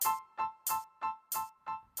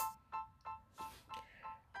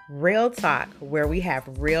Real Talk, where we have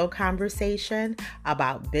real conversation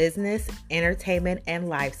about business, entertainment, and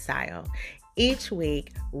lifestyle. Each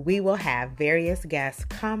week, we will have various guests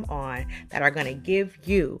come on that are going to give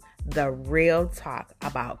you the real talk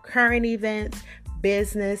about current events,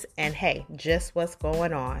 business, and hey, just what's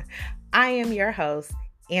going on. I am your host,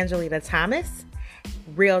 Angelita Thomas.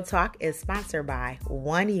 Real Talk is sponsored by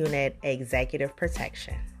One Unit Executive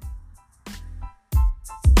Protection.